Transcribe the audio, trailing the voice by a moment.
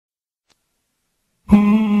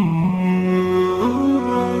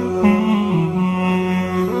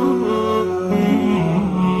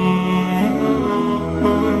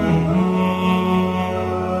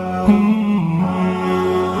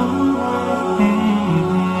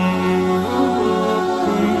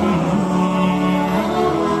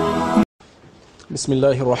بسم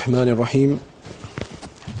الله الرحمن الرحيم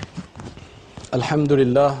الحمد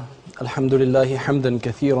لله حمدا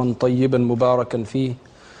كثيرا طيبا مباركا فيه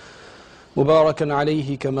مباركا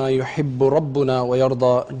عليه كما يحب ربنا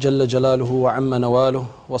ويرضى جل جلاله وعم نواله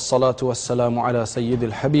والصلاة والسلام على سيد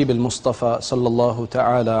الحبيب المصطفى صلى الله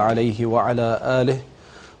تعالى عليه وعلى آله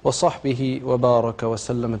وصحبه وبارك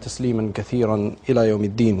وسلم تسليما كثيرا إلى يوم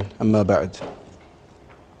الدين أما بعد.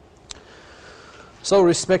 So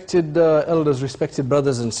respected elders, respected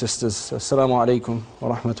brothers and sisters, Assalamu alaikum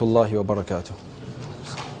wa rahmatullahi wa barakatuh.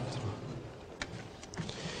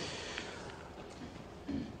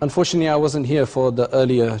 Unfortunately, I wasn't here for the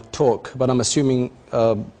earlier talk, but I'm assuming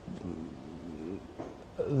the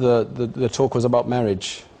talk was about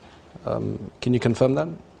marriage. Can you confirm that?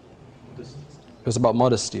 It was about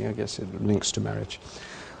modesty, I guess it links to marriage.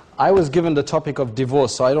 I was given the topic of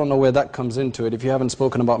divorce, so I don't know where that comes into it. If you haven't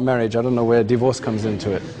spoken about marriage, I don't know where divorce comes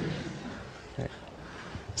into it. Okay.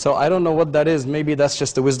 So I don't know what that is. Maybe that's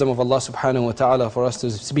just the wisdom of Allah subhanahu wa ta'ala for us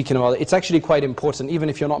to speak about it. It's actually quite important. Even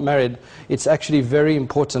if you're not married, it's actually very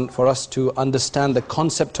important for us to understand the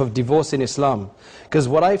concept of divorce in Islam. Because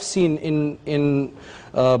what I've seen in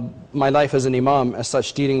my life as an imam, as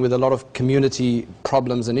such, dealing with a lot of community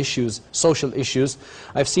problems and issues, social issues,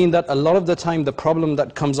 I've seen that a lot of the time the problem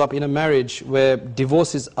that comes up in a marriage where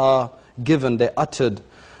divorces are given, they're uttered,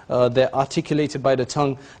 they're articulated by the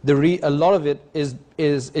tongue, a lot of it is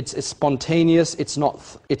it's spontaneous, it's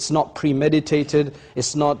not premeditated,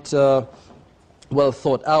 it's not well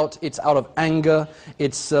thought out, it's out of anger,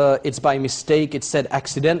 it's by mistake, it's said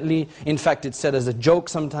accidentally, in fact it's said as a joke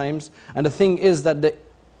sometimes. And the thing is that the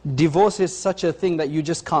divorce is such a thing that you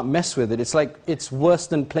just can't mess with it. It's like, it's worse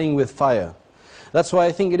than playing with fire. That's why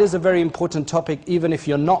I think it is a very important topic even if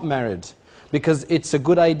you're not married, because it's a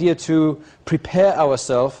good idea to prepare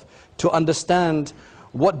ourselves to understand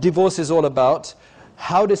what divorce is all about,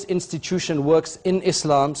 how this institution works in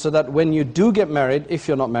Islam, so that when you do get married, if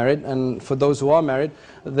you're not married, and for those who are married,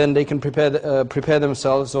 then they can prepare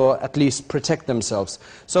themselves, or at least protect themselves.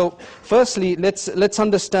 So firstly, let's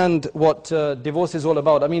understand what divorce is all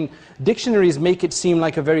about. I mean, dictionaries make it seem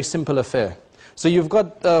like a very simple affair. So you've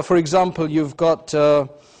got, for example, you've got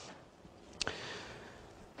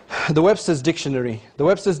the Webster's Dictionary. The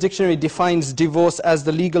Webster's Dictionary defines divorce as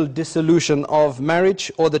the legal dissolution of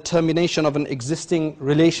marriage or the termination of an existing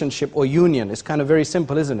relationship or union. It's kind of very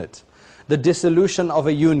simple, isn't it? The dissolution of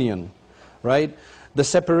a union, right? The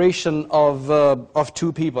separation of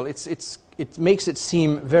two people. It makes it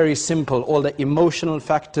seem very simple. All the emotional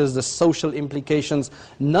factors, the social implications,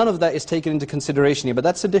 none of that is taken into consideration here. But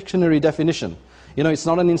that's a dictionary definition. You know, it's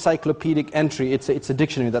not an encyclopedic entry. It's a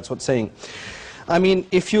dictionary, that's what's saying. I mean,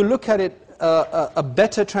 if you look at it, a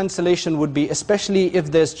better translation would be, especially if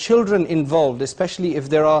there's children involved, especially if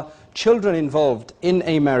there are children involved in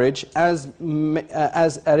a marriage, as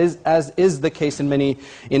is the case in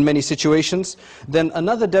many situations, then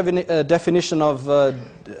another definition of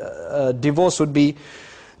divorce would be,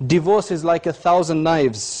 divorce is like 1,000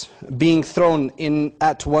 knives being thrown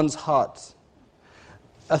at one's heart.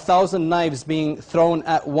 1,000 knives being thrown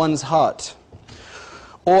at one's heart.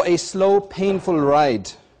 Or a slow, painful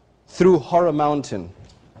ride through Horror Mountain.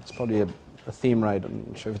 It's probably a theme ride. I'm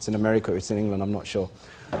not sure if it's in America or it's in England, I'm not sure.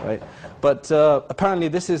 Right? But apparently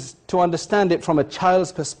this is to understand it from a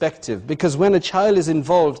child's perspective, because when a child is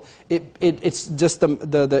involved, it's just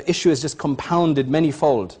the issue is just compounded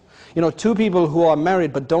manyfold. You know, two people who are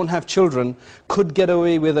married but don't have children could get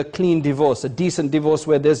away with a clean divorce, a decent divorce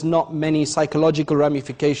where there's not many psychological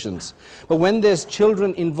ramifications. But when there's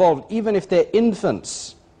children involved, even if they're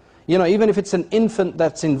infants, you know, even if it's an infant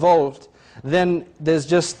that's involved, then there's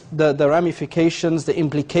just the ramifications, the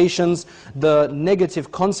implications, the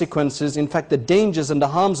negative consequences, in fact the dangers and the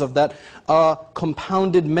harms of that are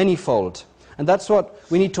compounded manyfold. And that's what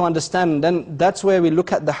we need to understand. And then that's where we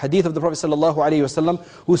look at the hadith of the Prophet ﷺ,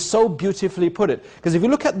 who so beautifully put it. Because if you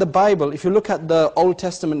look at the Bible, if you look at the Old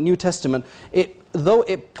Testament, New Testament, though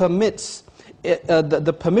it permits,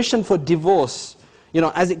 the permission for divorce, you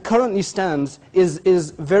know, as it currently stands,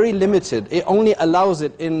 is very limited. It only allows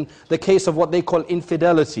it in the case of what they call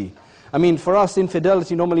infidelity. I mean, for us,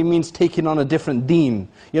 infidelity normally means taking on a different deen,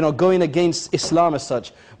 you know, going against Islam as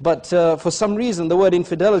such. But for some reason, the word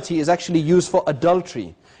infidelity is actually used for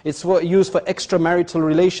adultery. It's used for extramarital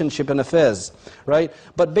relationship and affairs, right?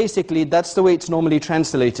 But basically, that's the way it's normally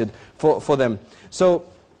translated for them. So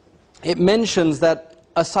it mentions that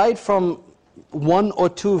aside from one or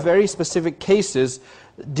two very specific cases,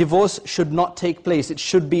 divorce should not take place. It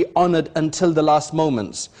should be honored until the last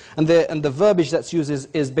moments. And the verbiage that's used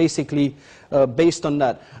is basically based on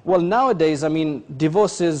that. Well, nowadays, I mean,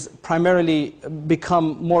 divorce has primarily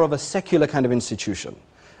become more of a secular kind of institution,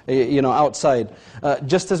 you know, outside.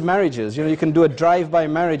 Just as marriages, you know, you can do a drive-by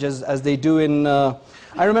marriage as they do in...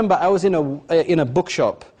 I remember I was in a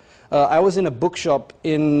bookshop. I was in a bookshop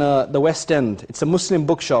in the West End. It's a Muslim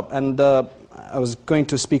bookshop, and I was going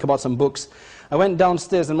to speak about some books. I went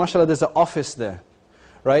downstairs, and mashallah, there's an office there,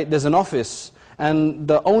 right? There's an office, and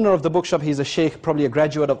the owner of the bookshop, he's a sheikh, probably a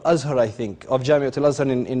graduate of Azhar, I think, of Jamiat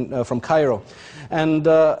al-Azhar from Cairo. And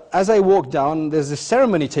as I walked down, there's a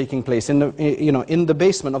ceremony taking place in the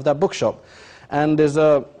basement of that bookshop, and there's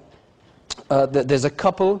a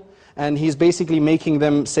couple, and he's basically making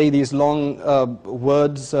them say these long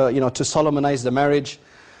words, you know, to solemnize the marriage.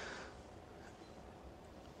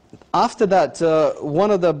 After that,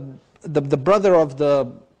 one of the brother of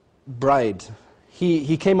the bride,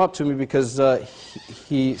 he came up to me because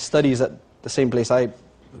he studies at the same place I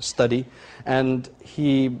study, and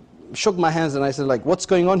he shook my hands, and I said, like, what's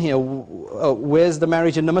going on here? Where's the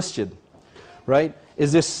marriage in the masjid? Right?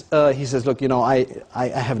 Is this, he says, look, you know, I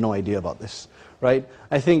have no idea about this. Right?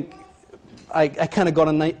 I think I kind of got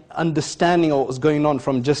an understanding of what was going on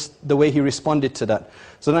from just the way he responded to that.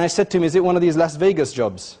 So then I said to him, is it one of these Las Vegas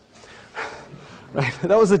jobs? Right?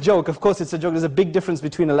 That was a joke. Of course it's a joke. There's a big difference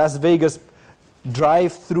between a Las Vegas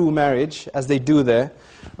drive-through marriage, as they do there,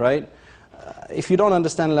 right? If you don't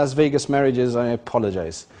understand Las Vegas marriages, I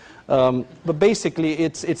apologize. But basically,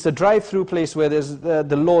 it's a drive-through place where there's,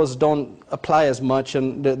 the laws don't apply as much,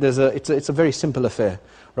 and it's a very simple affair,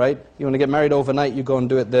 right? You want to get married overnight, you go and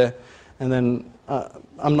do it there, and then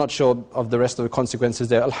I'm not sure of the rest of the consequences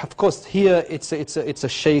there. Of course, here it's a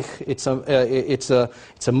sheikh, it's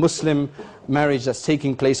a Muslim marriage that's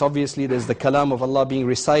taking place. Obviously, there's the kalam of Allah being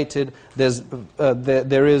recited.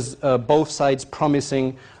 There is both sides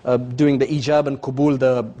promising, doing the ijab and kubul,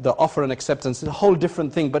 the offer and acceptance. It's a whole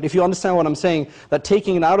different thing. But if you understand what I'm saying, that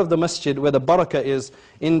taking it out of the masjid where the barakah is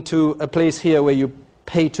into a place here where you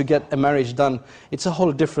pay to get a marriage done, it's a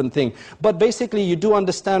whole different thing. But basically, you do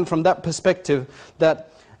understand from that perspective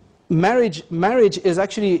that marriage is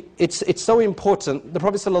actually, it's so important. The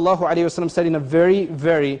Prophet ﷺ said in a very,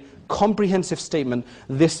 very comprehensive statement,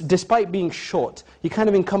 this, despite being short, he kind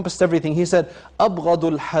of encompassed everything. He said,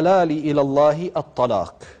 أَبْغَضُ الْحَلَالِ إِلَى اللَّهِ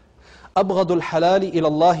الطَّلَاقِ أَبْغَضُ الْحَلَالِ إِلَى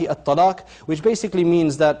اللَّهِ الطَّلَاقِ, which basically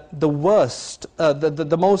means that the worst,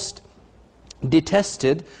 the most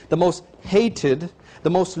detested, the most hated, the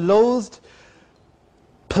most loathed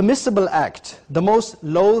permissible act, the most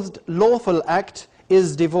loathed lawful act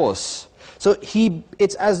is divorce. So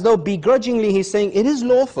it's as though begrudgingly he's saying it is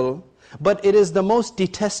lawful, but it is the most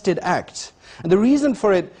detested act. And the reason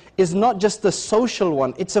for it is not just the social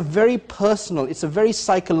one, it's a very personal, it's a very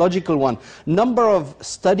psychological one. Number of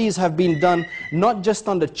studies have been done, not just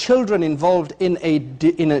on the children involved in a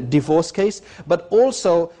divorce case, but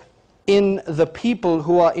also in the people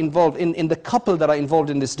who are involved, in the couple that are involved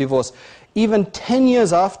in this divorce. Even 10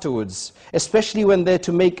 years afterwards, especially when they're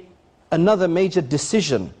to make another major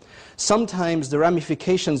decision, sometimes the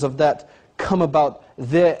ramifications of that come about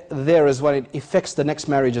there as well. It affects the next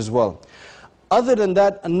marriage as well. Other than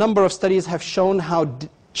that, a number of studies have shown how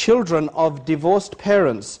children of divorced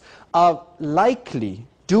parents are likely,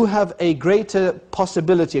 do have a greater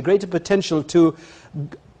possibility, a greater potential to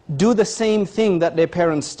do the same thing that their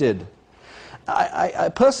parents did.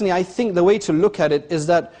 Personally, I think the way to look at it is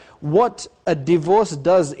that what a divorce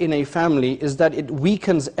does in a family is that it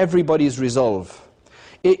weakens everybody's resolve.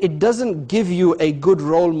 It doesn't give you a good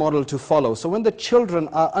role model to follow. So when the children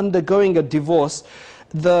are undergoing a divorce,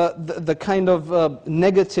 the kind of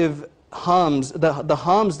negative harms, the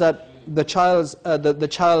harms that the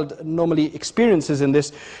child normally experiences in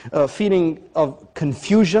this feeling of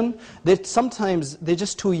confusion, that sometimes they're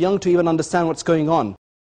just too young to even understand what's going on.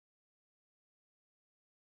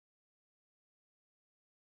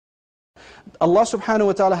 Allah subhanahu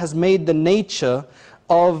wa ta'ala has made the nature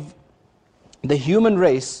of the human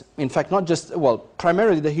race, in fact not just, well,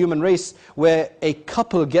 primarily the human race, where a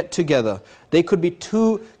couple get together. They could be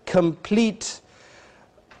two completely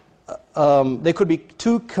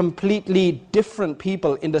different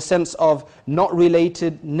people in the sense of not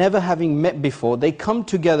related, never having met before. They come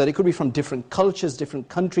together, they could be from different cultures, different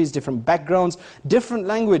countries, different backgrounds, different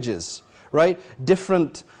languages, right?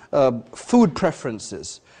 Different food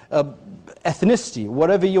preferences, ethnicity,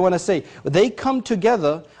 whatever you want to say. They come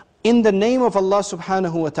together in the name of Allah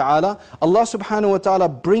subhanahu wa ta'ala, Allah subhanahu wa ta'ala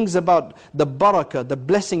brings about the barakah, the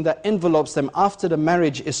blessing that envelopes them after the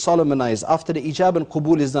marriage is solemnized, after the ijab and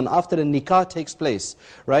qubul is done, after the nikah takes place,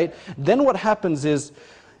 right? Then what happens is,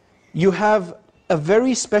 you have a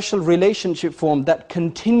very special relationship form that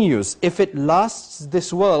continues. If it lasts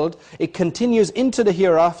this world, it continues into the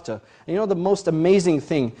hereafter. And you know the most amazing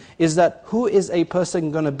thing is that who is a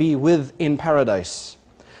person going to be with in paradise?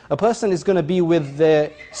 A person is going to be with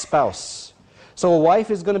their spouse. So a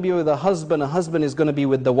wife is going to be with a husband is going to be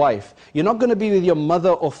with the wife. You're not going to be with your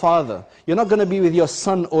mother or father. You're not going to be with your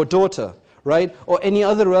son or daughter, right? Or any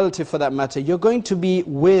other relative for that matter. You're going to be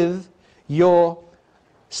with your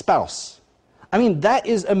spouse. I mean, that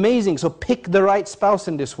is amazing. So pick the right spouse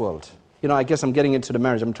in this world. You know, I guess I'm getting into the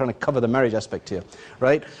marriage. I'm trying to cover the marriage aspect here,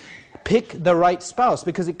 right? Pick the right spouse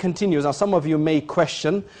because it continues. Now, some of you may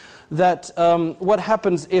question that what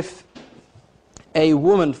happens if a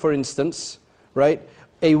woman, for instance, right?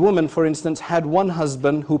 A woman, for instance, had one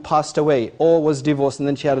husband who passed away or was divorced and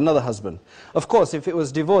then she had another husband. Of course, if it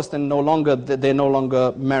was divorced, then they're no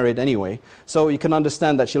longer married anyway. So you can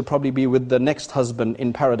understand that she'll probably be with the next husband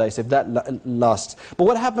in paradise if that lasts. But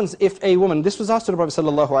what happens if a woman, this was asked to the Prophet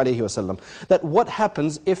ﷺ, that what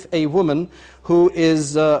happens if a woman who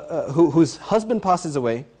is, whose husband passes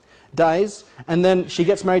away, dies, and then she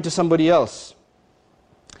gets married to somebody else?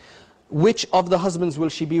 Which of the husbands will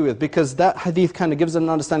she be with? Because that hadith kind of gives an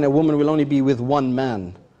understanding a woman will only be with one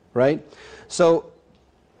man, right? So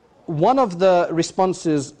one of the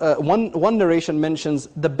responses, one narration mentions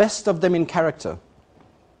the best of them in character.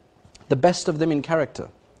 The best of them in character.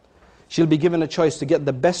 She'll be given a choice to get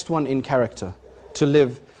the best one in character to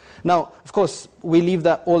live. Now, of course, we leave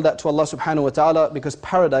all that to Allah subhanahu wa ta'ala because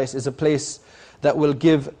paradise is a place that will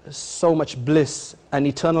give so much bliss and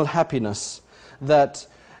eternal happiness that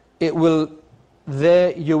it will,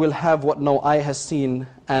 there you will have what no eye has seen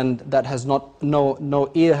and that has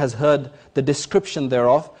no ear has heard the description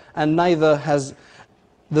thereof, and neither has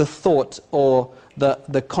the thought or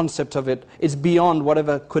the concept of it. It's beyond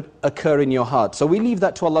whatever could occur in your heart. So we leave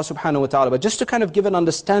that to Allah subhanahu wa ta'ala. But just to kind of give an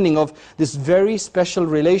understanding of this very special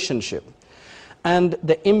relationship and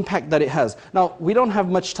the impact that it has. Now, we don't have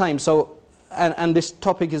much time, so and this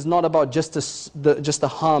topic is not about just the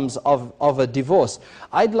harms of a divorce.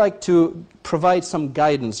 I'd like to provide some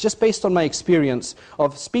guidance, just based on my experience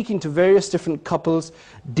of speaking to various different couples,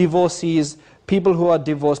 divorcees, people who are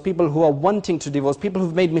divorced, people who are wanting to divorce, people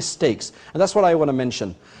who've made mistakes. And that's what I want to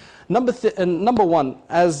mention. Number one,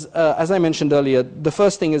 as I mentioned earlier, the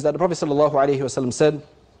first thing is that the Prophet ﷺ said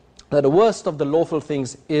that the worst of the lawful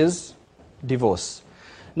things is divorce.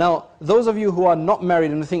 Now, those of you who are not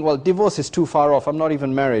married and think, well, divorce is too far off, I'm not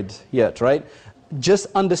even married yet, right? Just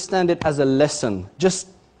understand it as a lesson. Just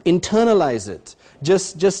internalize it.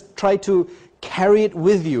 Just try to carry it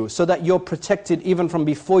with you so that you're protected even from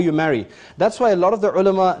before you marry. That's why a lot of the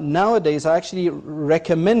ulama nowadays are actually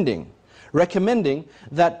recommending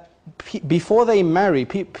that before they marry,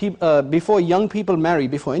 before young people marry,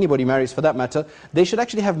 before anybody marries for that matter, they should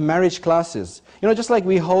actually have marriage classes. You know, just like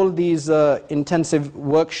we hold these intensive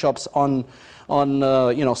workshops on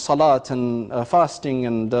salat and fasting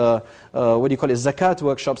and zakat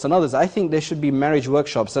workshops and others. I think there should be marriage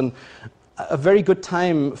workshops, and a very good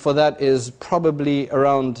time for that is probably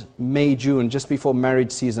around May, June, just before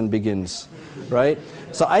marriage season begins, right?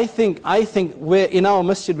 So I think we're in our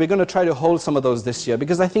masjid, we're going to try to hold some of those this year,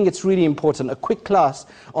 because I think it's really important. A quick class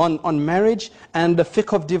on marriage and the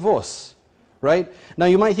fiqh of divorce, right? Now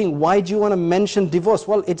you might think, why do you want to mention divorce?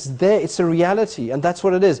 Well, it's there, it's a reality, and that's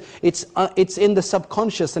what it is. It's in the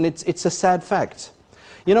subconscious, and it's a sad fact.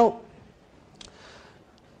 You know,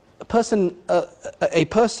 a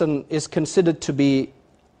person is considered to be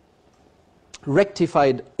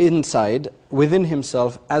rectified inside, within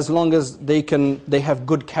himself, as long as they have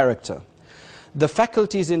good character. The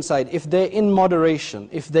faculties inside, if they're in moderation,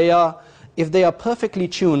 if they are perfectly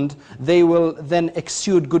tuned, they will then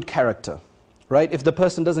exude good character, right? If the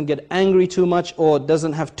person doesn't get angry too much, or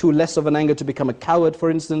doesn't have too less of an anger to become a coward, for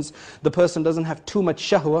instance, the person doesn't have too much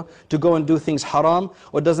shahwa to go and do things haram,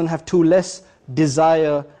 or doesn't have too less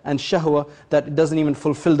desire and shahwa that doesn't even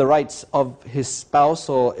fulfill the rights of his spouse,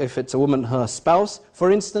 or if it's a woman, her spouse,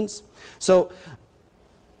 for instance. So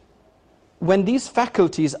when these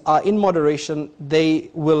faculties are in moderation,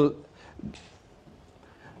 they will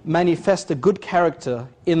manifest a good character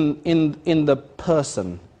in the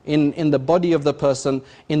person, in the body of the person,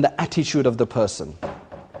 in the attitude of the person.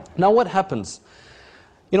 Now what happens?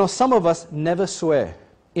 You know, some of us never swear.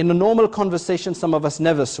 In a normal conversation, some of us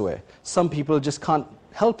never swear. Some people just can't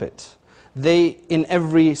help it. they, in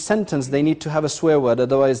every sentence, they need to have a swear word,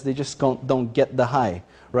 otherwise they just don't get the high,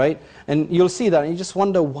 right? And you'll see that, and you just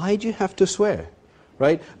wonder, why do you have to swear,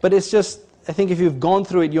 right? But it's just, I think if you've gone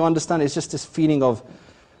through it, you understand it's just this feeling of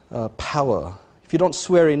power. If you don't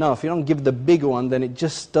swear enough, you don't give the big one, then it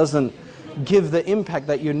just doesn't give the impact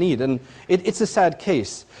that you need. And it's a sad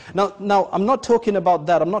case. Now, I'm not talking about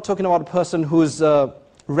that. I'm not talking about a person whose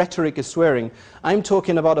rhetoric is swearing. I'm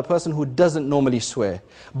talking about a person who doesn't normally swear.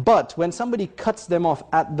 But when somebody cuts them off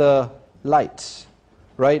at the light,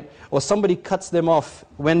 right? Or somebody cuts them off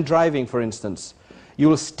when driving, for instance, you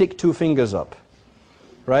will stick 2 fingers up,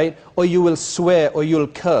 right? Or you will swear, or you'll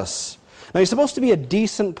curse. Now, you're supposed to be a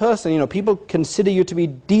decent person. You know, people consider you to be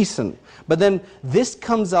decent. But then this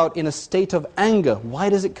comes out in a state of anger. Why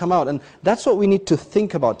does it come out? And that's what we need to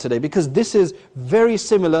think about today, because this is very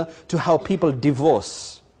similar to how people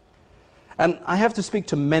divorce. And I have to speak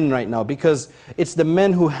to men right now, because it's the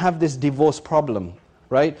men who have this divorce problem,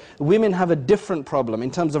 right? Women have a different problem in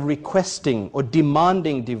terms of requesting or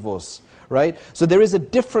demanding divorce, right? So there is a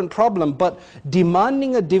different problem, but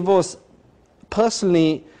demanding a divorce,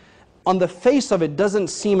 personally, on the face of it, doesn't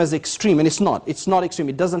seem as extreme, and it's not extreme.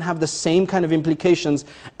 It doesn't have the same kind of implications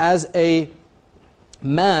as a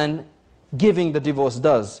man giving the divorce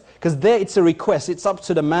does. Because there it's a request, it's up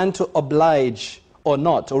to the man to oblige or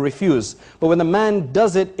not, or refuse. But when the man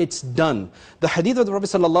does it, it's done. The hadith of the Prophet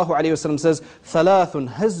ﷺ says,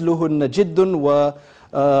 ثَلَاثٌ هَزْلُهُنَّ جِدٌّ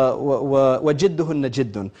وَجِدُّهُنَّ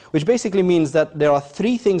جِدٌّ, which basically means that there are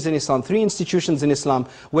 3 things in Islam, 3 institutions in Islam,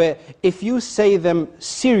 where if you say them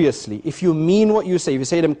seriously, if you mean what you say, if you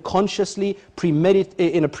say them consciously,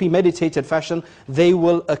 in a premeditated fashion, they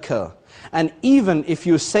will occur. And even if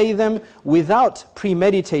you say them without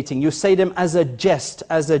premeditating, you say them as a jest,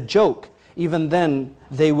 as a joke, even then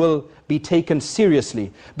they will be taken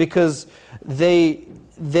seriously, because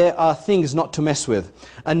there are things not to mess with.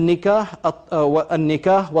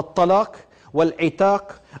 An-nikah, wat-talaq,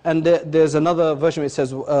 wal-itaq, and there's another version which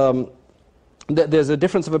says, there's a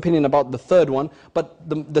difference of opinion about the third one, but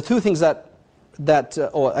the 2 things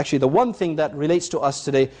or actually the one thing that relates to us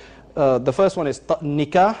today, the first one is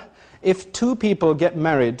nikah. If 2 people get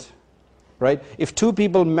married, right? If 2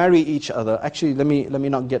 people marry each other, actually let me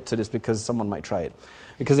not get to this, because someone might try it,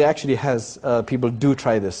 because it actually has, people do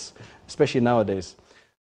try this, especially nowadays.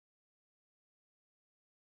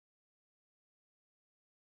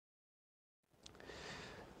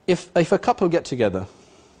 If a couple get together,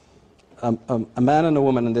 a man and a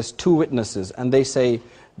woman, and there's 2 witnesses, and they say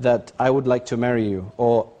that I would like to marry you,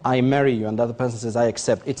 or I marry you, and the other person says I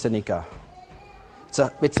accept, it's a nikah. It's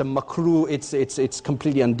a makruh, it's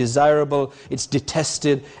completely undesirable, it's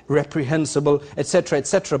detested, reprehensible, etc.,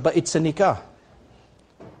 etc., but it's a nikah,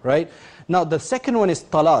 right? Now the second one is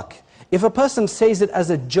talaq. If a person says it as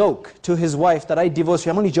a joke to his wife that I divorce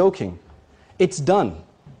you, I'm only joking, it's done.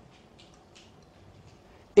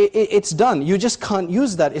 It's done. You just can't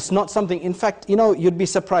use that. It's not something, in fact, you know, you'd be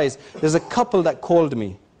surprised. There's a couple that called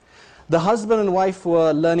me. The husband and wife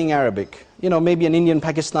were learning Arabic. You know, maybe an Indian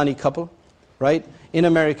Pakistani couple, right? In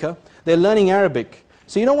America. They're learning Arabic.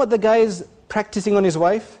 So you know what the guy is practicing on his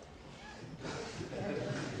wife?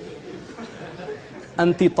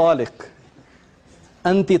 Anti taliq.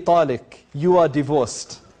 Anti taliq. You are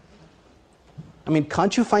divorced. I mean,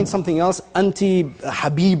 can't you find something else?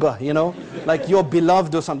 Anti-Habiba, you know? Like you're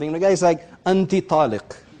beloved or something. The guy's like, anti-taliq.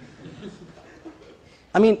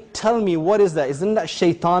 I mean, tell me, what is that? Isn't that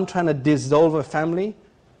shaitan trying to dissolve a family?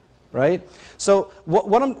 Right? So,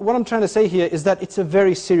 what I'm trying to say here is that it's a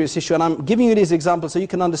very serious issue. And I'm giving you these examples so you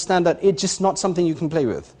can understand that it's just not something you can play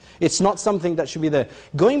with. It's not something that should be there.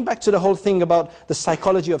 Going back to the whole thing about the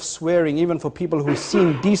psychology of swearing, even for people who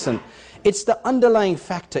seem decent, it's the underlying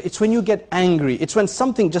factor. It's when you get angry. It's when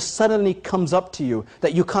something just suddenly comes up to you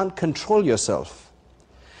that you can't control yourself.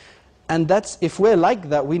 And that's, if we're like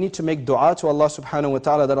that, we need to make dua to Allah subhanahu wa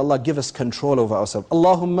ta'ala that Allah give us control over ourselves.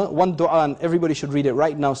 Allahumma, one dua, and everybody should read it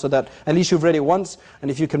right now, so that at least you've read it once,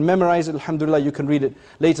 and if you can memorize it, alhamdulillah, you can read it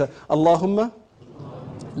later. Allahumma,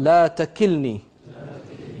 la takilni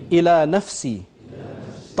ila nafsi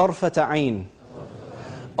tarfata ayn.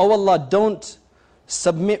 Oh Allah, don't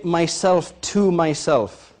submit myself, to my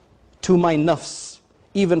nafs,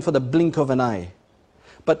 even for the blink of an eye.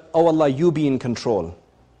 But, oh Allah, you be in control.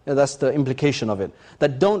 That's the implication of it.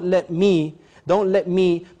 That don't let me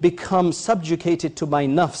become subjugated to my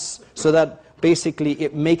nafs, so that basically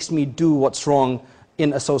it makes me do what's wrong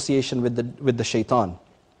in association with the shaitan.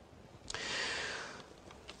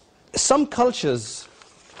 Some cultures,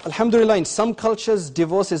 alhamdulillah, in some cultures,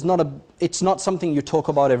 divorce is it's not something you talk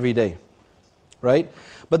about every day. right?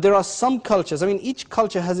 But there are some cultures, I mean, each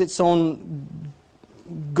culture has its own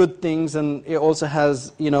good things, and it also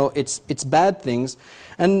has, you know, its bad things.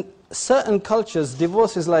 And certain cultures,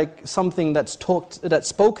 divorce is like something that's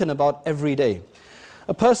spoken about every day.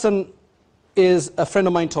 A friend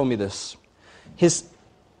of mine told me this.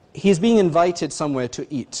 He's being invited somewhere to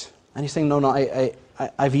eat, and he's saying, no,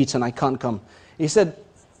 I've eaten, I can't come. He said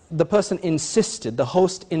the person insisted, the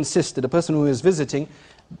host insisted, the person who was visiting,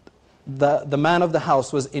 the man of the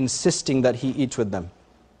house was insisting that he eat with them.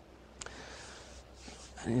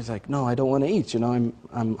 And he's like, no, I don't want to eat, you know,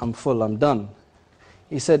 I'm full, I'm done.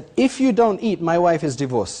 He said, if you don't eat, my wife is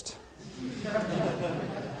divorced.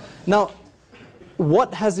 Now,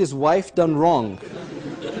 what has his wife done wrong?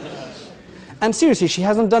 And seriously, she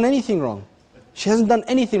hasn't done anything wrong. She hasn't done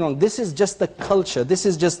anything wrong. This is just the culture. This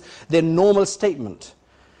is just their normal statement.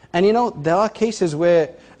 And you know, there are cases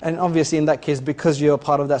where, and obviously in that case, because you're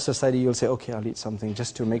part of that society, you'll say, okay, I'll eat something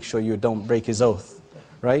just to make sure you don't break his oath,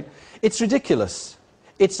 right? It's ridiculous.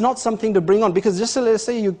 It's not something to bring on, because just let's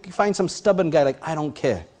say you find some stubborn guy like, I don't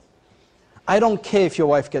care. I don't care if your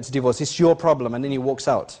wife gets divorced, it's your problem, and then he walks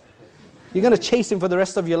out. You're going to chase him for the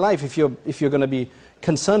rest of your life if you're going to be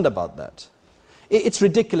concerned about that. It's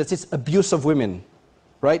ridiculous. It's abuse of women,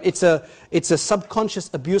 right? It's a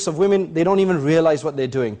subconscious abuse of women. They don't even realize what they're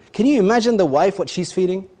doing. Can you imagine the wife, what she's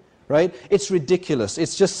feeling, right? It's ridiculous.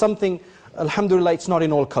 It's just something, alhamdulillah, it's not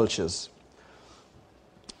in all cultures.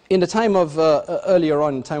 In the time of, earlier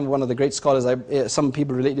on, in the time of one of the great scholars, some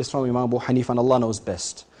people relate this from Imam Abu Hanifa, and Allah knows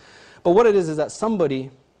best. But what it is that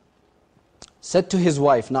somebody said to his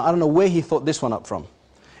wife, now I don't know where he thought this one up from.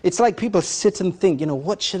 It's like people sit and think, you know,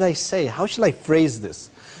 what should I say? How should I phrase this?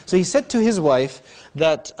 So he said to his wife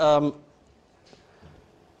that,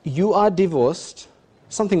 you are divorced.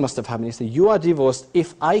 Something must have happened. He said, you are divorced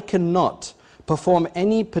if I cannot perform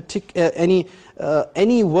any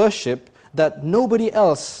worship that nobody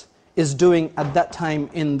else is doing at that time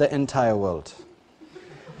in the entire world.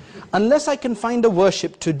 Unless I can find a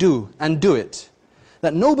worship to do, and do it,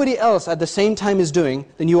 that nobody else at the same time is doing,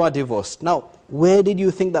 then you are divorced. Now, where did you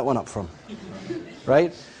think that one up from?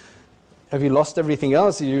 Right? Have you lost everything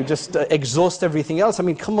else? You just exhaust everything else? I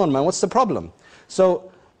mean, come on, man, what's the problem? So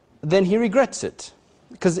then he regrets it.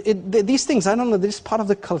 Because these things, I don't know, they're just part of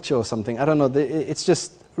the culture or something. I don't know, it's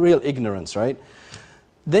just real ignorance, right?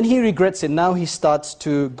 Then he regrets it. Now he starts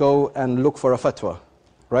to go and look for a fatwa,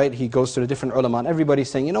 right? He goes to the different ulama, and everybody's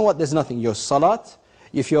saying, you know what, there's nothing. Your salat,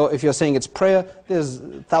 if you're saying it's prayer, there's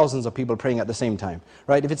thousands of people praying at the same time,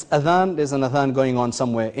 right? If it's adhan, there's an adhan going on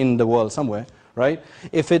somewhere in the world, somewhere, right?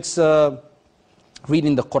 If it's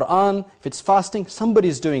reading the Quran, if it's fasting,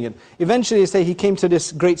 somebody's doing it. Eventually, they say he came to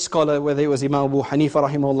this great scholar, whether it was Imam Abu Hanifa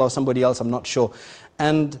rahimahullah or somebody else, I'm not sure.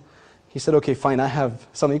 And he said, okay, fine, I have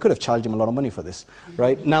something. You could have charged him a lot of money for this,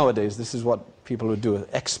 right? Nowadays, this is what people would do.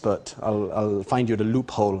 Expert, I'll find you the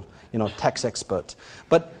loophole, you know, tax expert.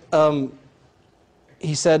 But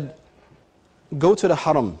he said, go to the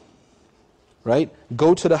haram, right?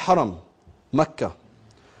 Go to the haram, Mecca,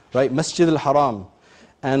 right? Masjid al-Haram,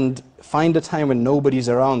 and find a time when nobody's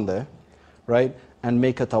around there, right? And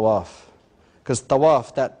make a tawaf. Because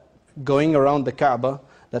tawaf, that going around the Kaaba,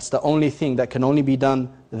 that's the only thing that can only be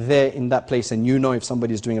done there in that place, and you know if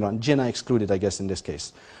somebody's doing it on. Jinnah excluded, I guess, in this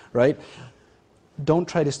case, right? Don't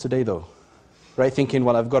try this today, though, right? Thinking,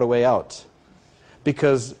 well, I've got a way out.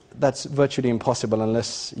 Because that's virtually impossible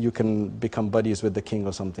unless you can become buddies with the king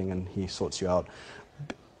or something and he sorts you out.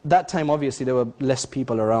 That time, obviously, there were less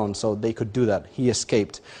people around, so they could do that. He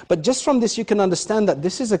escaped. But just from this, you can understand that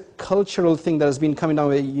this is a cultural thing that has been coming down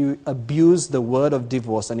where you abuse the word of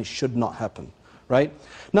divorce, and it should not happen, right?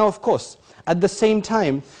 Now, of course, at the same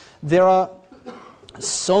time, there are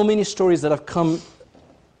so many stories that have come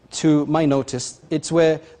to my notice. It's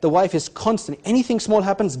where the wife is constantly, anything small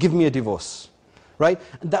happens, give me a divorce. Right?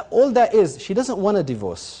 All that is, she doesn't want a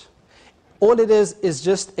divorce. All it is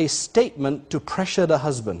just a statement to pressure the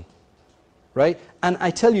husband. Right? And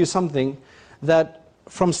I tell you something, that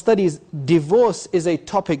from studies, divorce is a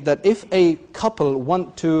topic that if a couple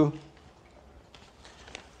want to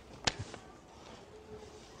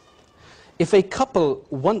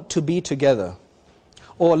be together,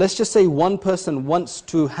 or let's just say one person wants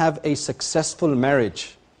to have a successful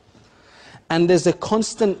marriage, and there's a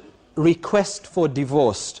constant request for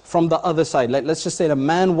divorce from the other side. Like, let's just say a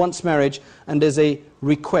man wants marriage and there's a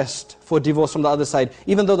request for divorce from the other side,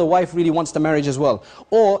 even though the wife really wants the marriage as well.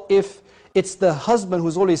 Or if it's the husband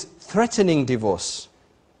who's always threatening divorce.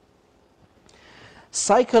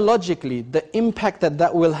 Psychologically, the impact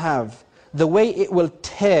that will have, the way it will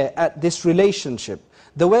tear at this relationship,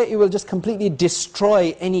 the way it will just completely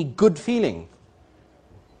destroy any good feeling,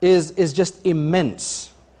 is just immense.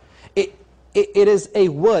 It is a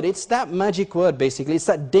word, it's that magic word basically, it's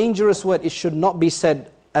that dangerous word. It should not be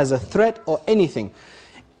said as a threat or anything.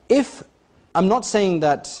 I'm not saying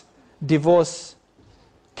that divorce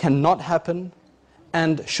cannot happen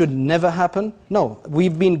and should never happen. No,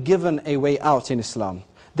 we've been given a way out in Islam.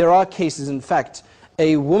 There are cases, in fact,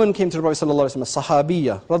 a woman came to the Prophet ﷺ, a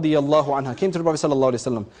Sahabiyya, radiyallahu anha, came to the Prophet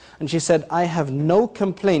ﷺ, and she said, I have no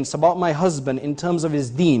complaints about my husband in terms of his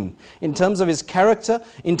deen, in terms of his character,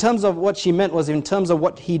 in terms of what she meant was in terms of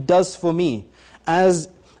what he does for me. As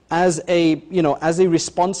a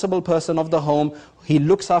responsible person of the home, he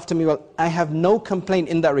looks after me well. I have no complaint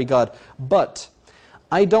in that regard. But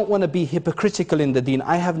I don't want to be hypocritical in the deen.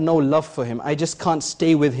 I have no love for him. I just can't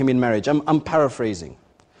stay with him in marriage. I'm paraphrasing.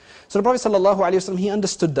 So the Prophet ﷺ, he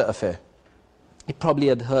understood the affair. He probably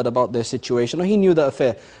had heard about their situation, or he knew the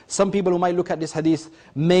affair. Some people who might look at this hadith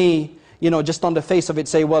may, just on the face of it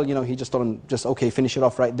say, well, he just okay, finish it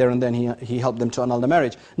off right there and then he helped them to annul the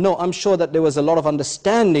marriage. No, I'm sure that there was a lot of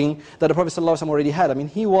understanding that the Prophet ﷺ already had. I mean,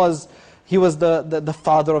 he was the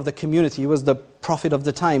father of the community. He was the prophet of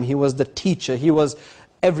the time. He was the teacher. He was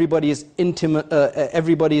everybody's intimate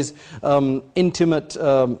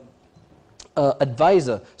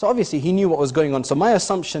advisor. So obviously he knew what was going on. So my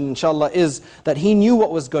assumption, inshallah, is that he knew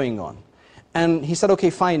what was going on. And he said, okay,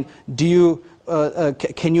 fine,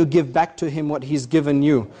 can you give back to him what he's given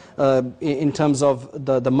you in terms of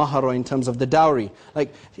the mahar, or in terms of the dowry?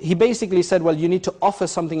 Like, he basically said, well, you need to offer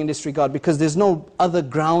something in this regard, because there's no other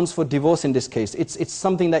grounds for divorce in this case. It's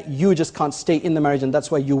something that you just can't stay in the marriage, and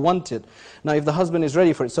that's why you want it. Now, if the husband is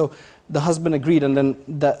ready for it, so the husband agreed, and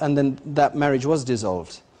then that marriage was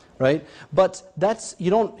dissolved. Right? But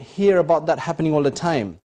you don't hear about that happening all the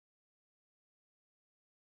time.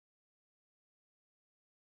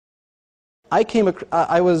 I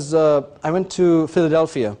went to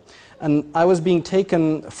Philadelphia, and I was being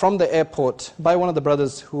taken from the airport by one of the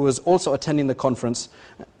brothers who was also attending the conference,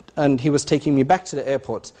 and he was taking me back to the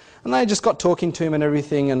airport. And I just got talking to him and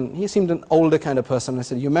everything, and he seemed an older kind of person. I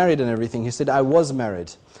said, "You married?" and everything. He said, "I was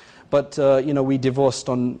married. But we divorced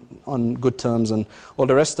on good terms," and all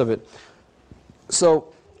the rest of it. So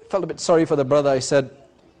I felt a bit sorry for the brother. I said,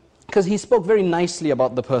 because he spoke very nicely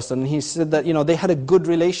about the person. He said that they had a good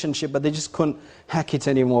relationship, but they just couldn't hack it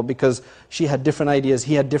anymore because she had different ideas,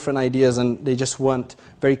 he had different ideas, and they just weren't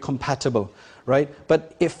very compatible, right?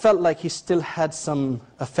 But it felt like he still had some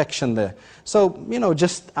affection there. So,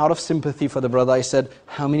 just out of sympathy for the brother, I said,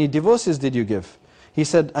 "How many divorces did you give?" He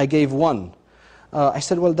said, "I gave one." I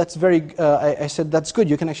said, "Well, that's I said, "That's good,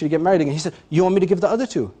 you can actually get married again." He said, "You want me to give the other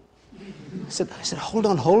two?" I said, hold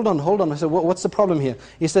on. I said, "What's the problem here?"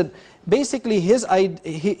 He said, basically,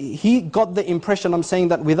 he got the impression I'm saying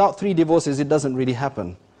that without 3 divorces, it doesn't really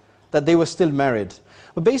happen. That they were still married.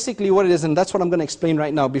 But basically what it is, and that's what I'm going to explain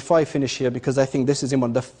right now before I finish here, because I think this is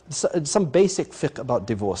some basic fiqh about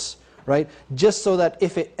divorce, right? Just so that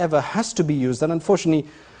if it ever has to be used, and unfortunately,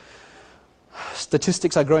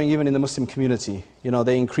 statistics are growing even in the Muslim community.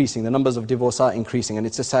 They're increasing. The numbers of divorce are increasing, and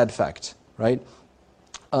it's a sad fact, right?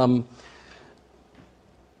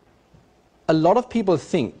 A lot of people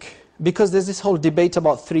think, because there's this whole debate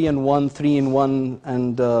about 3 in 1, 3 in 1,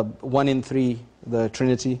 and 1 in 3, the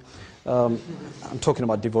Trinity. I'm talking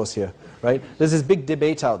about divorce here, right? There's this big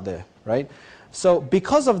debate out there, right? So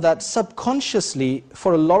because of that, subconsciously,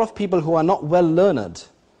 for a lot of people who are not well learned,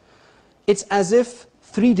 it's as if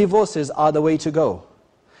 3 divorces are the way to go.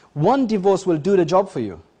 1 divorce will do the job for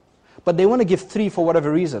you, but they want to give 3 for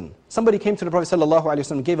whatever reason. Somebody came to the Prophet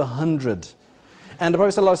ﷺ and gave 100. And the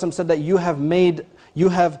Prophet ﷺ said that you have made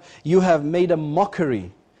a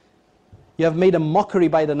mockery. You have made a mockery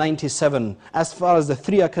by the 97. As far as the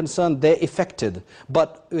 3 are concerned, they're effected.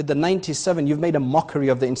 But with the 97, you've made a mockery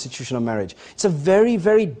of the institution of marriage. It's a very,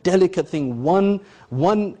 very delicate thing. One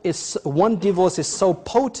divorce is so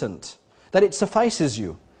potent that it suffices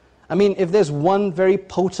you. I mean, if there's one very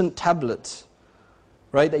potent tablet,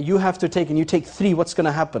 right, that you have to take, and you take 3, what's going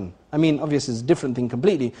to happen? I mean, obviously it's a different thing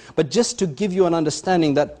completely, but just to give you an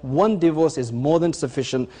understanding that 1 divorce is more than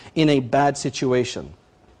sufficient in a bad situation.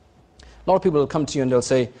 A lot of people will come to you and they'll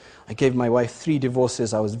say, "I gave my wife 3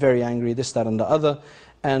 divorces, I was very angry, this, that, and the other."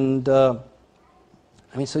 And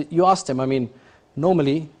so you ask them,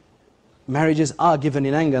 normally marriages are given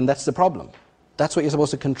in anger, and that's the problem. That's what you're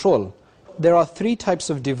supposed to control. There are 3 types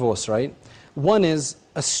of divorce, right? One is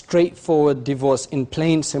a straightforward divorce in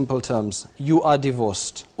plain, simple terms. You are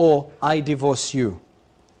divorced, or I divorce you,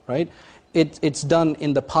 right? It's done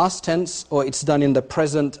in the past tense, or it's done in the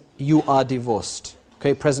present, you are divorced.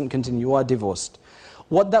 Okay, present continue, you are divorced.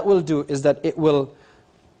 What that will do is that it will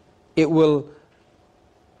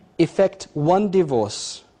effect one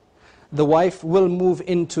divorce, the wife will move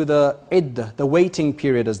into the iddah, the waiting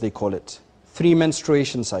period as they call it, 3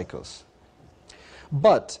 menstruation cycles.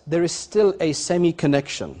 But there is still a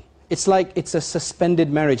semi-connection. It's like it's a suspended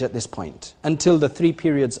marriage at this point, until the 3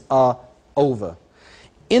 periods are over.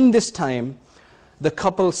 In this time, the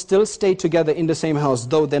couple still stay together in the same house,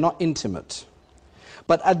 though they're not intimate.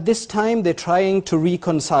 But at this time, they're trying to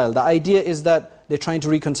reconcile. The idea is that they're trying to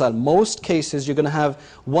reconcile. Most cases, you're going to have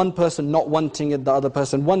one person not wanting it, the other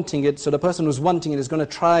person wanting it. So the person who's wanting it is going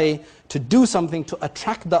to try to do something to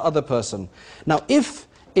attract the other person. Now, if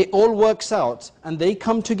it all works out and they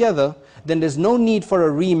come together, then there's no need for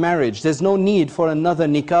a remarriage. There's no need for another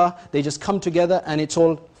nikah. They just come together and it's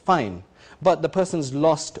all fine. But the person's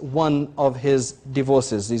lost one of his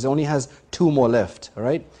divorces. He only has 2 more left, all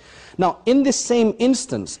right? Now, in this same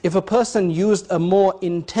instance, if a person used a more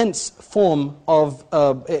intense form of,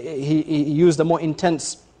 he used a more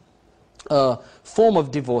intense form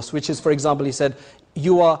of divorce, which is, for example, he said,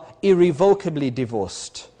 you are irrevocably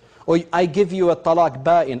divorced, or I give you a talaq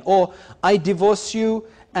ba'in, or I divorce you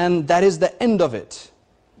and that is the end of it,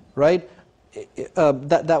 right?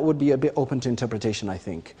 That would be a bit open to interpretation, I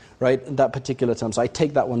think, right? In that particular term, so I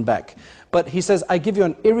take that one back. But he says, I give you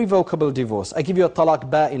an irrevocable divorce. I give you a talaq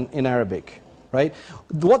ba'in in Arabic, right?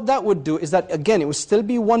 What that would do is that, again, it would still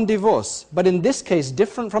be one divorce. But in this case,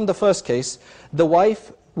 different from the first case, the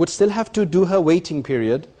wife would still have to do her waiting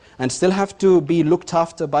period and still have to be looked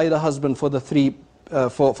after by the husband for the 3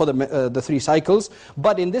 the 3 cycles.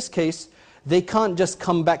 But in this case, they can't just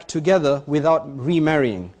come back together without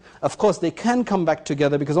remarrying. Of course, they can come back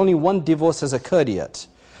together because only one divorce has occurred yet.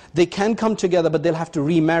 They can come together, but they'll have to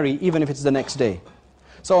remarry even if it's the next day.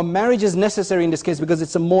 So a marriage is necessary in this case because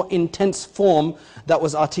it's a more intense form that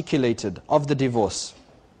was articulated of the divorce.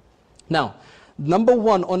 Now, number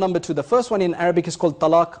 1 or number 2, the first one in Arabic is called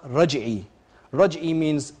talaq raj'i. Raj'i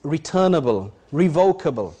means returnable,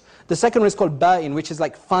 revocable. The second one is called ba'in, which is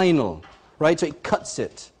like final, right? So it cuts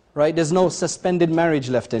it, right? There's no suspended marriage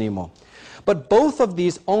left anymore. But both of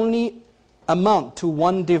these only amount to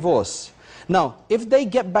one divorce. Now, if they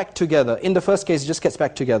get back together, in the first case, it just gets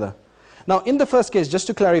back together. Now, in the first case, just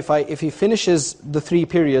to clarify, if he finishes the 3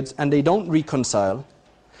 periods and they don't reconcile,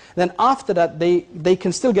 then after that, they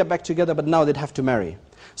can still get back together, but now they'd have to marry.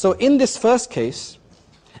 So in this first case,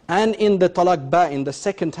 and in the talaq ba'in, the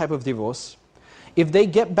second type of divorce, if they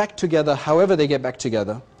get back together, however they get back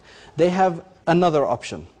together, they have another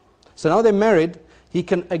option. So now they're married, he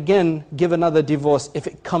can again give another divorce if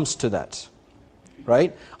it comes to that,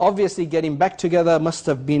 right? Obviously, getting back together must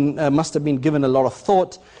have been given a lot of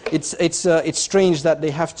thought. It's strange that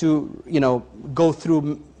they have to, go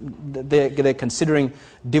through. They're considering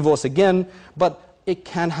divorce again, but it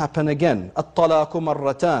can happen again. الطلاق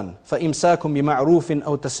مرتان فإمساك بمعروف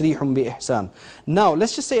أو تسريح بإحسان. Now,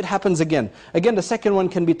 let's just say it happens again. Again, the second one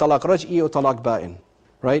can be talaq raj'i or talaq ba'in,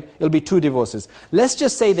 right? It'll be 2 divorces. Let's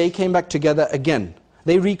just say they came back together again.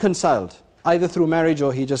 They reconciled, either through marriage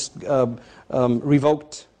or he just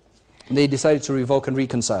revoked. They decided to revoke and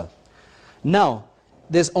reconcile. Now,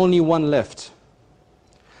 there's only one left.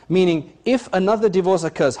 Meaning, if another divorce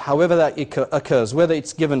occurs, however that occurs, whether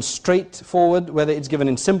it's given straightforward, whether it's given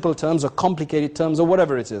in simple terms or complicated terms or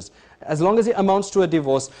whatever it is, as long as it amounts to a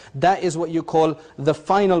divorce, that is what you call the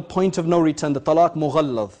final point of no return, the talaq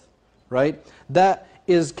mughallad, right? That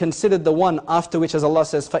is considered the one after which, as Allah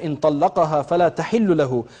says, فَإِن طَلَّقَهَا فَلَا تَحِلُّ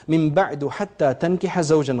لَهُ مِن بَعْدُ حَتَّى تَنْكِحَ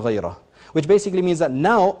زَوْجًا غَيْرَهُ. Which basically means that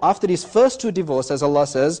now, after these first 2 divorces, as Allah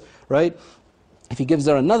says, right, if he gives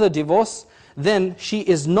her another divorce, then she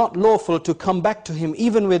is not lawful to come back to him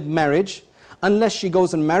even with marriage, unless she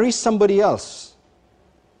goes and marries somebody else.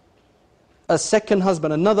 A second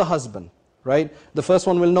husband, another husband, right? The first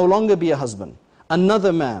one will no longer be a husband,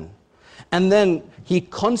 another man. And then he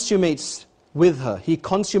consummates with her, he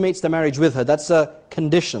consummates the marriage with her, that's a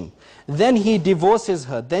condition. Then he divorces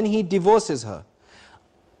her,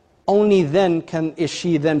 Only then is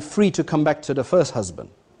she then free to come back to the first husband.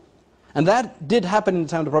 And that did happen in the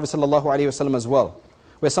time of the Prophet ﷺ as well,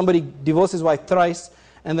 where somebody divorced his wife thrice,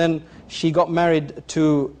 and then she got married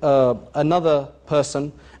to another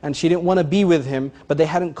person, and she didn't want to be with him, but they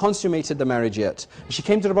hadn't consummated the marriage yet. She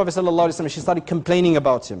came to the Prophet ﷺ and she started complaining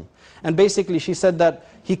about him. And basically she said that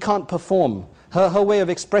he can't perform. Her way of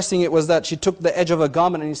expressing it was that she took the edge of a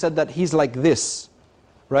garment and he said that he's like this,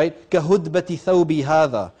 right? كَهُدْبَةِ ثَوْبِ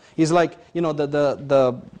هَذَا. He's like,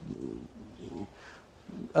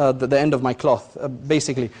 the end of my cloth,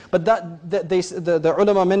 basically. But the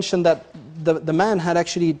ulama mentioned that the man had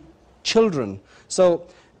actually children. So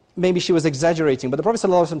maybe she was exaggerating. But the Prophet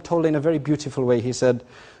ﷺ told her in a very beautiful way. He said,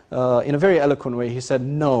 in a very eloquent way, he said,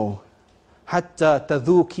 no. حَتَّى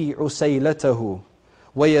تَذُوكِ عُسَيْلَتَهُ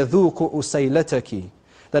وَيَذُوكُ عُسَيْلَتَكِ.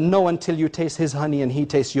 That no, until you taste his honey and he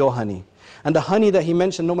tastes your honey. And the honey that he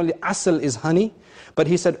mentioned, normally asal is honey, but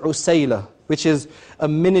he said usayla, which is a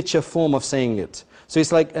miniature form of saying it. So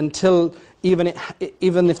it's like until, even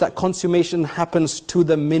if that consummation happens to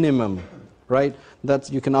the minimum, right?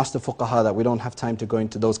 That you can ask the fuqaha that. We don't have time to go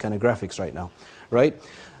into those kind of graphics right now, right?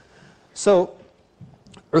 So,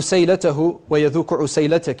 usaylatahu wa yadhuku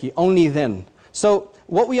usaylataki, only then. So,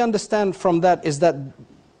 what we understand from that is that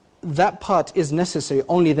that part is necessary,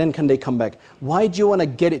 only then can they come back. Why do you want to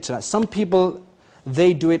get it to that? Some people,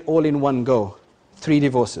 they do it all in one go, 3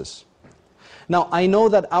 divorces. Now, I know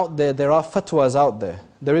that out there are fatwas out there.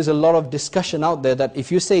 There is a lot of discussion out there that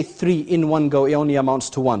if you say 3 in one go, it only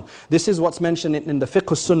amounts to 1. This is what's mentioned in the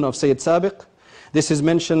Fiqh Sunnah of Sayyid Sabiq. This is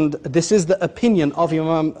mentioned, this is the opinion of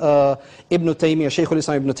Imam Ibn Taymiyyah, Shaykhul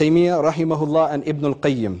Islam Ibn Taymiyyah, rahimahullah, and Ibn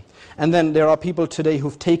al-Qayyim. And then there are people today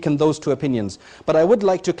who've taken those 2 opinions. But I would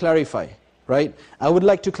like to clarify, right? I would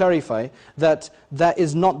like to clarify that that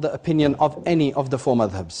is not the opinion of any of the 4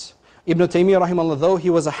 madhabs. Ibn Taymiyyah, rahimahullah, though he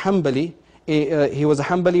was a Hanbali,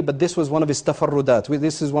 but this was one of his tafarrudat.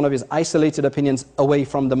 This is one of his isolated opinions away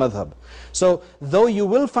from the madhab. So, though you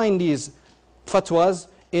will find these fatwas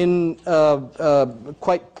in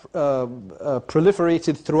quite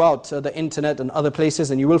proliferated throughout the internet and other places,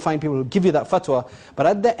 and you will find people who give you that fatwa, but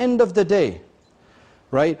at the end of the day,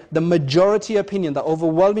 right, the majority opinion, the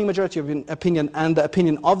overwhelming majority of opinion, and the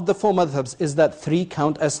opinion of the 4 madhabs is that 3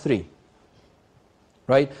 count as 3.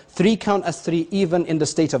 Right? 3 count as 3 even in the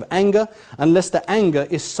state of anger, unless the anger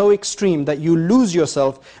is so extreme that you lose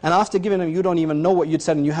yourself, and after giving them, you don't even know what you'd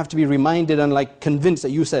said, and you have to be reminded and like convinced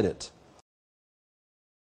that you said it.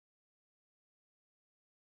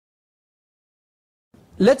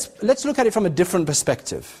 Let's look at it from a different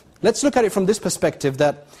perspective. Let's look at it from this perspective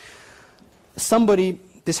that somebody,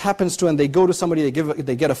 this happens to, and they go to somebody,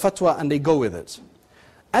 they get a fatwa and they go with it.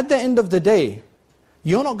 At the end of the day,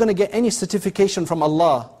 you're not going to get any certification from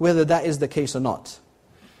Allah whether that is the case or not.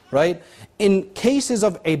 Right? In cases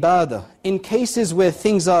of ibadah, in cases where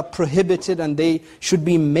things are prohibited and they should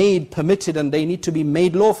be made permitted and they need to be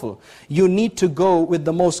made lawful, you need to go with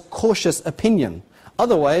the most cautious opinion.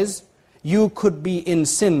 Otherwise, you could be in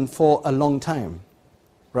sin for a long time.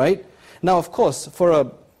 Right? Now, of course,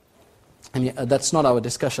 that's not our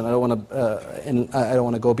discussion. I don't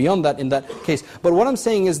want to go beyond that in that case. But what I'm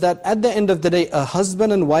saying is that at the end of the day, a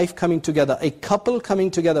husband and wife coming together, a couple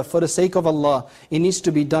coming together for the sake of Allah, it needs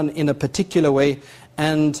to be done in a particular way,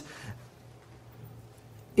 and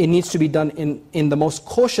it needs to be done in the most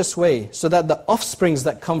cautious way, so that the offsprings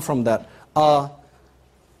that come from that are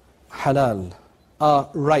halal, are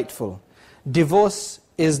rightful. Divorce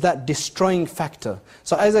is that destroying factor.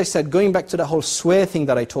 So as I said, going back to the whole swear thing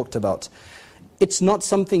that I talked about, it's not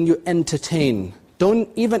something you entertain. Don't,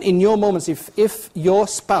 even in your moments, if your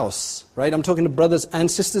spouse, right, I'm talking to brothers and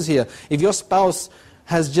sisters here, if your spouse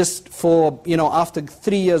has just after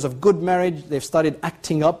 3 years of good marriage, they've started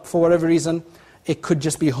acting up for whatever reason, it could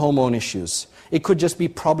just be hormone issues. It could just be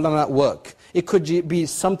problem at work. It could be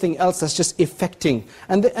something else that's just affecting,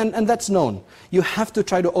 and that's known. You have to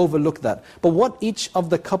try to overlook that. But what each of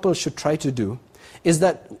the couples should try to do is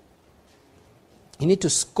that you need to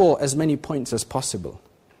score as many points as possible,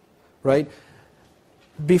 right?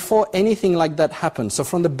 Before anything like that happens. So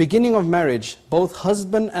from the beginning of marriage, both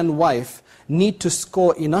husband and wife need to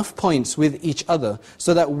score enough points with each other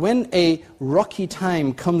so that when a rocky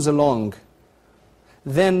time comes along,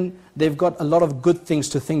 then they've got a lot of good things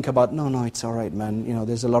to think about. No, it's all right, man.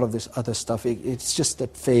 There's a lot of this other stuff. It's just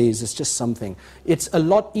that phase. It's just something. It's a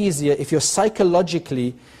lot easier if you're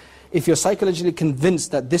psychologically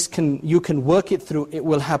convinced that you can work it through, it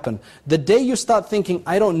will happen. The day you start thinking,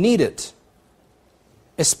 I don't need it,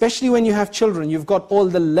 especially when you have children, you've got all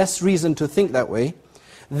the less reason to think that way,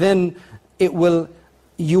 then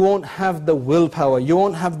you won't have the willpower, you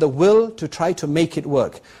won't have the will to try to make it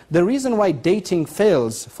work. The reason why dating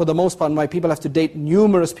fails, for the most part, and why people have to date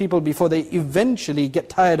numerous people before they eventually get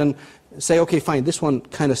tired and say, okay, fine, this one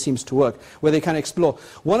kind of seems to work, where they kind of explore.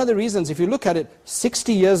 One of the reasons, if you look at it,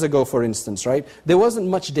 60 years ago, for instance, right, there wasn't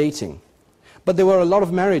much dating. But there were a lot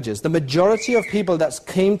of marriages. The majority of people that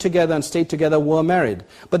came together and stayed together were married.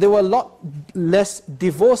 But there were a lot less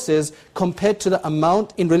divorces compared to the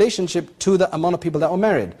amount in relationship to the amount of people that were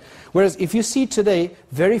married. Whereas if you see today,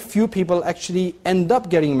 very few people actually end up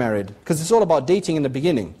getting married, because it's all about dating in the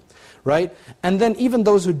beginning, right? And then even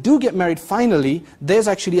those who do get married finally, there's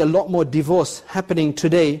actually a lot more divorce happening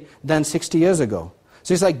today than 60 years ago.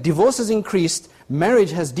 So it's like divorce has increased,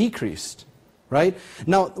 marriage has decreased. right?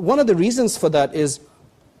 Now, one of the reasons for that is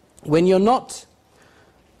when you're not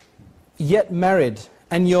yet married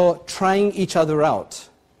and you're trying each other out,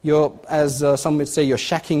 you're, as some would say, you're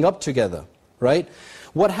shacking up together, right?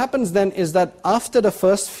 What happens then is that after the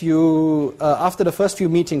first few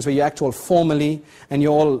meetings where you act all formally and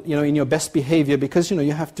you're all, in your best behavior, because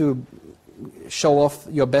you have to show off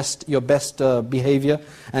your best behavior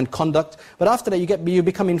and conduct. But after that, you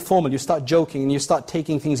become informal. You start joking and you start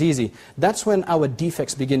taking things easy. That's when our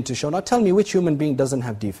defects begin to show. Now, tell me, which human being doesn't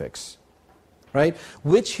have defects? Right?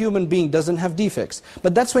 Which human being doesn't have defects?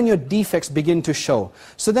 But that's when your defects begin to show.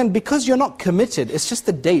 So then, because you're not committed, it's just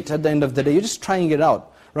a date at the end of the day. You're just trying it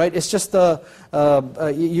out, right? It's just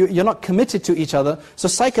you're not committed to each other. So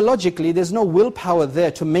psychologically, there's no willpower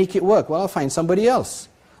there to make it work. Well, I'll find somebody else.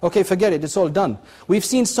 Okay, forget it. It's all done. We've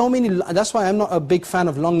seen so many. That's why I'm not a big fan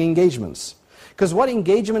of long engagements. Because what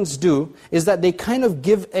engagements do is that they kind of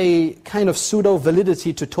give a kind of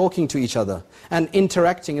pseudo-validity to talking to each other and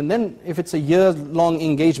interacting. And then if it's a year-long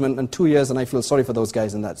engagement, and 2 years, and I feel sorry for those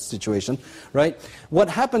guys in that situation, right? What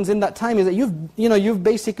happens in that time is that you've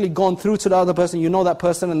basically gone through to the other person, you know that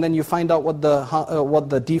person, and then you find out what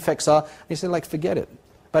the defects are. And you say, like, forget it.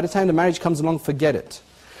 By the time the marriage comes along, forget it.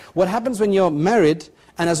 What happens when you're married,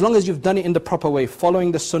 and as long as you've done it in the proper way,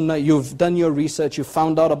 following the sunnah, you've done your research, you've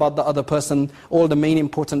found out about the other person, all the main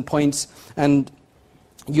important points, and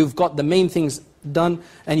you've got the main things done,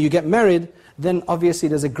 and you get married, then obviously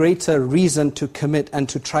there's a greater reason to commit and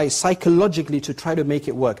to try psychologically to try to make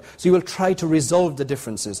it work. So you will try to resolve the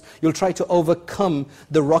differences. You'll try to overcome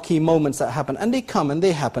the rocky moments that happen. And they come and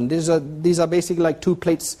they happen. These are basically like two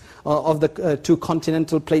plates of the two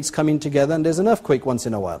continental plates coming together, and there's an earthquake once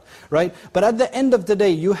in a while, right? But at the end of the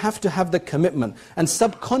day, you have to have the commitment. And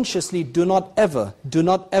subconsciously, do not ever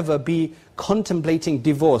be contemplating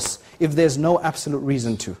divorce if there's no absolute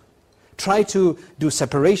reason to. Try to do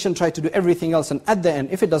separation, try to do everything else, and at the end,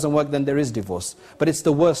 if it doesn't work, then there is divorce. But it's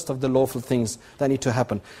the worst of the lawful things that need to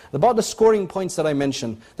happen. About the scoring points that I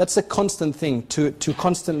mentioned, that's a constant thing to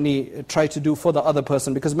constantly try to do for the other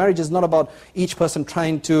person, because marriage is not about each person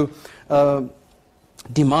trying to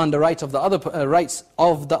demand the rights of the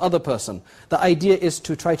other person. The idea is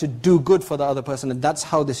to try to do good for the other person, and that's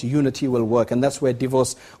how this unity will work, and that's where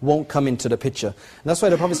divorce won't come into the picture. And that's why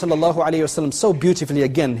the Prophet ﷺ so beautifully,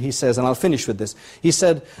 again, he says, and I'll finish with this, he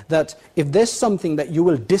said that if there's something that you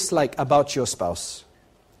will dislike about your spouse,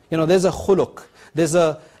 there's a khuluq, there's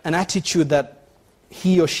an attitude that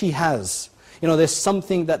he or she has, there's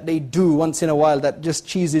something that they do once in a while that just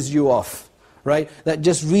cheeses you off, right? That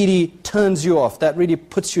just really turns you off, that really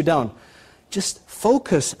puts you down. Just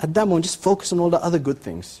focus, at that moment, just focus on all the other good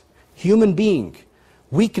things. Human being,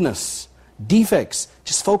 weakness, defects,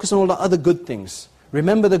 just focus on all the other good things.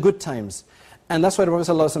 Remember the good times. And that's why the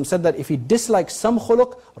Prophet ﷺ said that if he dislikes some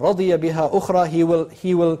khuluq, رَضِيَ بِهَا أُخْرَى,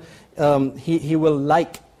 he will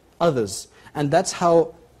like others. And that's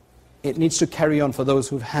how it needs to carry on for those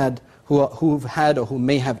who've had or who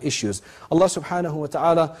may have issues. Allah subhanahu wa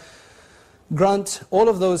ta'ala grant all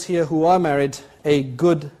of those here who are married a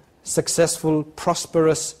good, successful,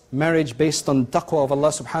 prosperous marriage based on taqwa of Allah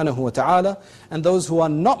subhanahu wa ta'ala. And those who are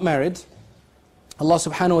not married, Allah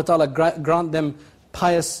subhanahu wa ta'ala grant them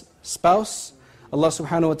pious spouse. Allah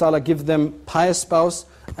subhanahu wa ta'ala give them pious spouse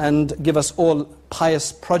and give us all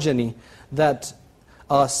pious progeny that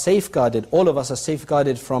are safeguarded. All of us are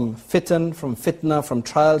safeguarded from fitan, from fitna, from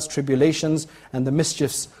trials, tribulations, and the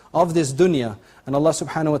mischiefs of this dunya. And Allah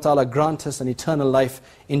subhanahu wa ta'ala grant us an eternal life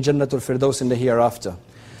in Jannatul Firdaus in the hereafter.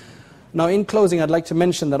 Now, in closing, I'd like to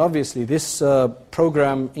mention that obviously this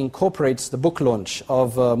program incorporates the book launch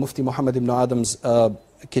of Mufti Muhammad ibn Adam's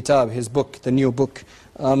kitab, his book, the new book.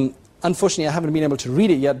 Unfortunately, I haven't been able to read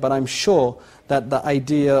it yet, but I'm sure that the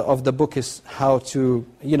idea of the book is how to,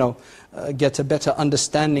 get a better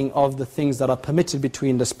understanding of the things that are permitted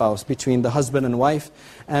between the spouse, between the husband and wife.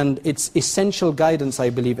 And it's essential guidance, I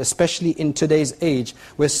believe, especially in today's age,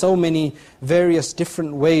 where so many various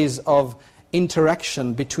different ways of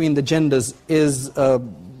interaction between the genders is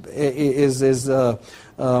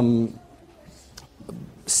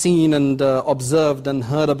seen and observed and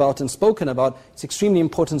heard about and spoken about. It's extremely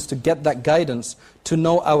important to get that guidance, to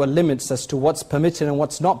know our limits as to what's permitted and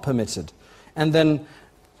what's not permitted. And then,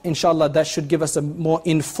 inshallah, that should give us a more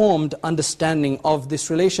informed understanding of this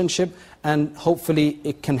relationship, and hopefully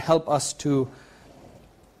it can help us to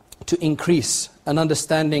increase an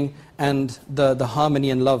understanding and the harmony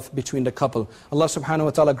and love between the couple. Allah subhanahu wa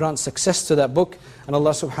ta'ala grant success to that book, and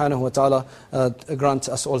Allah subhanahu wa ta'ala grant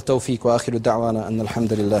us all tawfiq wa akhiru da'wana and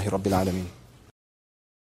alhamdulillahi rabbil alameen.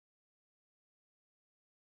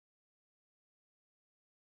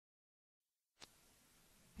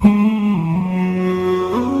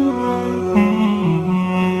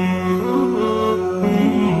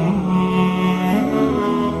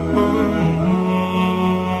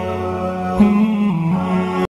 Allah.